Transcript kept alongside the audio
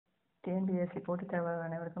TNPSC போட்டித் தேர்வாளர்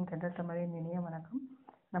அனைவருக்கும் தென்றல் தமிழின் இனிய வணக்கம்.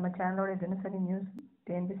 நம்ம சேனலோட தினசரி நியூஸ்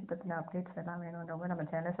TNPSC பற்றின அப்டேட்ஸ் எல்லாம் வேணுன்றவங்க நம்ம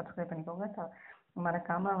சேனலை சப்ஸ்கிரைப் பண்ணிக்கோங்க.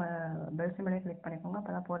 மறக்காமல் பெல் சிம்பலையும் கிளிக் பண்ணிக்கோங்க.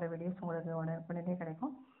 அப்போ தான் போகிற வீடியோஸ் உங்களுக்கு உடனே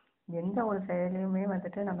கிடைக்கும். எந்த ஒரு செயலையுமே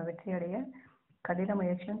நம்ம வெற்றி அடைய கடின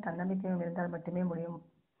முயற்சியும் தன்னம்பிக்கையும் இருந்தால் மட்டுமே முடியும்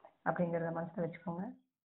அப்படிங்கிறத மனசில் வச்சுக்கோங்க.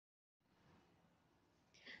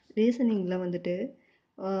 ரீசனிங்கில்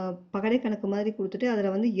பகடை கணக்கு மாதிரி கொடுத்துட்டு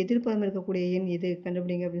அதில் எதிர்ப்புறம் இருக்கக்கூடிய எண் எது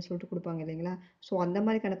கண்டுபிடிங்க அப்படின்னு சொல்லிட்டு கொடுப்பாங்க இல்லைங்களா. ஸோ அந்த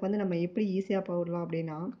மாதிரி கணக்கு நம்ம எப்படி ஈஸியாக போடலாம்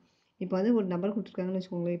அப்படின்னா, இப்போ ஒரு நம்பர் கொடுத்துருக்காங்கன்னு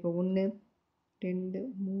வச்சுக்கோங்களேன். இப்போ 1 2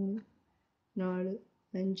 3 4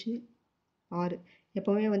 5 6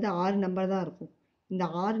 எப்போவுமே 6 நம்பர் தான் இருக்கும். இந்த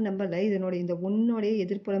 6 நம்பரில் இந்த ஒன்னோடைய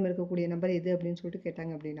எதிர்ப்புறம் இருக்கக்கூடிய நம்பர் எது அப்படின்னு சொல்லிட்டு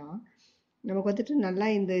கேட்டாங்க அப்படின்னா, நமக்கு நல்லா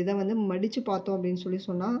இந்த இதை மடித்து பார்த்தோம் அப்படின்னு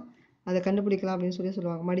சொன்னால் அதை கண்டுபிடிக்கலாம் அப்படின்னு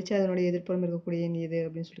சொல்லுவாங்க. மடித்து அதனுடைய எதிர்ப்புறம் இருக்கக்கூடிய எண் எது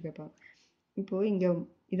அப்படின்னு சொல்லி கேட்பாங்க. இப்போது இங்கே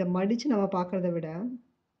இதை மடித்து நம்ம பார்க்குறத விட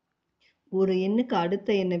ஒரு எண்ணுக்கு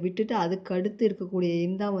அடுத்த எண்ணை விட்டுட்டு அதுக்கு அடுத்து இருக்கக்கூடிய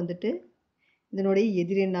எண் தான் இதனுடைய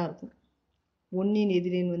எதிரெண்ணாக இருக்கும். 1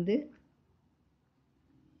 எதிரெண்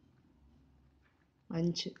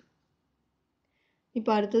 5.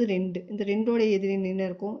 இப்போ அடுத்தது 2. இந்த 2ஓடைய எதிரெண் என்ன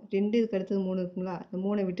இருக்கும்? 2 இதுக்கு அடுத்தது 3 இருக்குங்களா. அந்த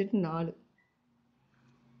 3 விட்டுட்டு 4.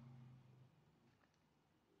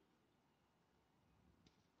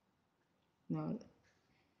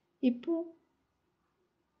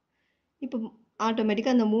 இப்போ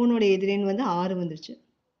ஆட்டோமேட்டிக்காக அந்த 3ஓடைய எதிரெண் 6 வந்துருச்சு.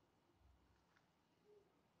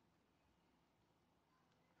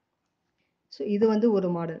 ஸோ இது ஒரு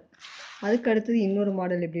மாடல். அதுக்கு அடுத்தது இன்னொரு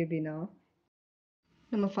மாடல் எப்படி அப்படின்னா,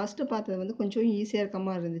 நம்ம ஃபஸ்ட்டு பார்த்தது கொஞ்சம் ஈஸியாக இருக்க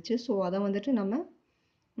மாதிரி இருந்துச்சு. ஸோ அதை நம்ம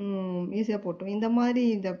ஈஸியாக போட்டோம். இந்த மாதிரி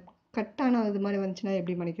இந்த கட்டான இது மாதிரி வந்துச்சுன்னா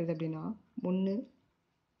எப்படி மன்னிக்கிறது அப்படின்னா, 1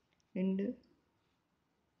 2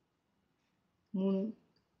 3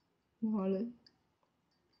 4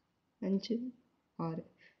 5 6.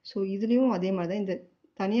 ஸோ இதுலேயும் அதே மாதிரி தான். இந்த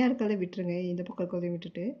தனியாக இருக்கிறத விட்டுருங்க, இந்த பக்கம் இருக்கிறதையும்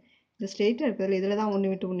விட்டுட்டு இந்த ஸ்ட்ரெயிட்டாக இருக்கிறதுல இதில் தான்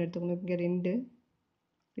 1 விட்டு 1 எடுத்துக்கணும். இங்கே 2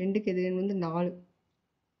 2க்கு எதிரெண் 4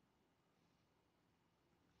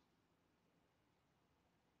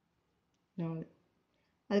 4.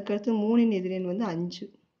 அதுக்கடுத்து 3 எதிரெண் 5.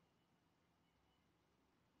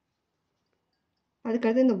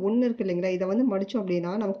 அதுக்கடுத்து இந்த 1 இருக்குது இல்லைங்களா, இதை மடித்தோம்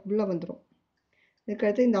அப்படின்னா நமக்கு உள்ளே வந்துடும்.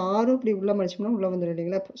 இதுக்கடுத்து இந்த 6 இப்படி உள்ளே மடிச்சோம்னா உள்ளே வந்துடும்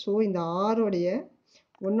இல்லைங்களா. ஸோ இந்த 6ஓடைய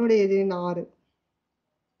 1ஓடைய எதிரெண் 6,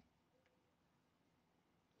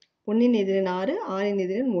 1 எதிரெண் 6, 6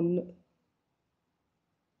 எதிரெண் 1.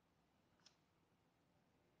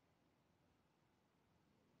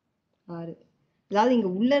 அதாவது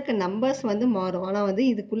இங்கே உள்ளே இருக்க நம்பர்ஸ் மாறும். ஆனால்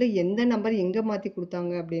இதுக்குள்ளே எந்த நம்பர் எங்கே மாற்றி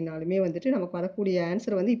கொடுத்தாங்க அப்படின்னாலுமே நமக்கு வரக்கூடிய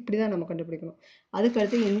ஆன்சர் இப்படி தான் நம்ம கண்டுபிடிக்கணும்.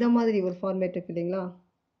 அதுக்கடுத்து இந்த மாதிரி ஒரு ஃபார்மேட் இருக்குது இல்லைங்களா,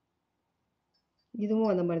 இதுவும்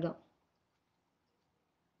அந்த மாதிரி தான்.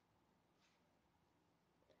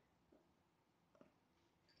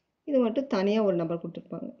 இது மட்டும் தனியாக ஒரு நம்பர்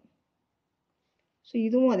கொடுத்துருப்பாங்க. ஸோ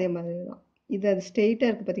இதுவும் அதே மாதிரி தான். இது அது ஸ்ட்ரெயிட்டாக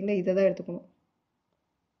இருக்குது பார்த்தீங்களா, இதை தான் எடுத்துக்கணும்.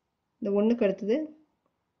 இந்த 1க்கு அடுத்தது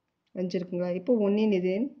 5 இருக்குங்களா. இப்போ 1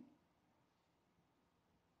 எதிரெண்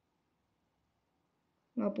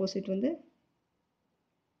ஆப்போசிட்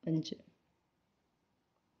 5.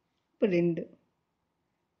 இப்போ 2.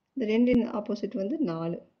 இந்த 2 ஆப்போசிட்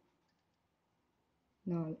 4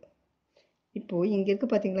 4. இப்போது இங்கே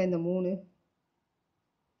இருக்குது பார்த்தீங்களா இந்த 3.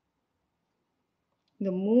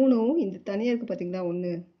 இந்த 3ம் இந்த தனியாக இருக்குது பார்த்தீங்களா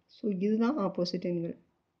 1. ஸோ இதுதான் ஆப்போசிட் எண்கள்.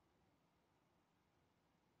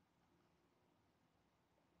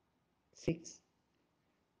 6.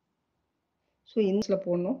 ஸோ இன்ஸில்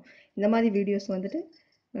போடணும். இந்த மாதிரி வீடியோஸ்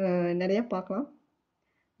நிறையா பார்க்கலாம்.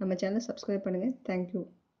 நம்ம சேனலை சப்ஸ்கிரைப் பண்ணுங்கள். தேங்க்யூ.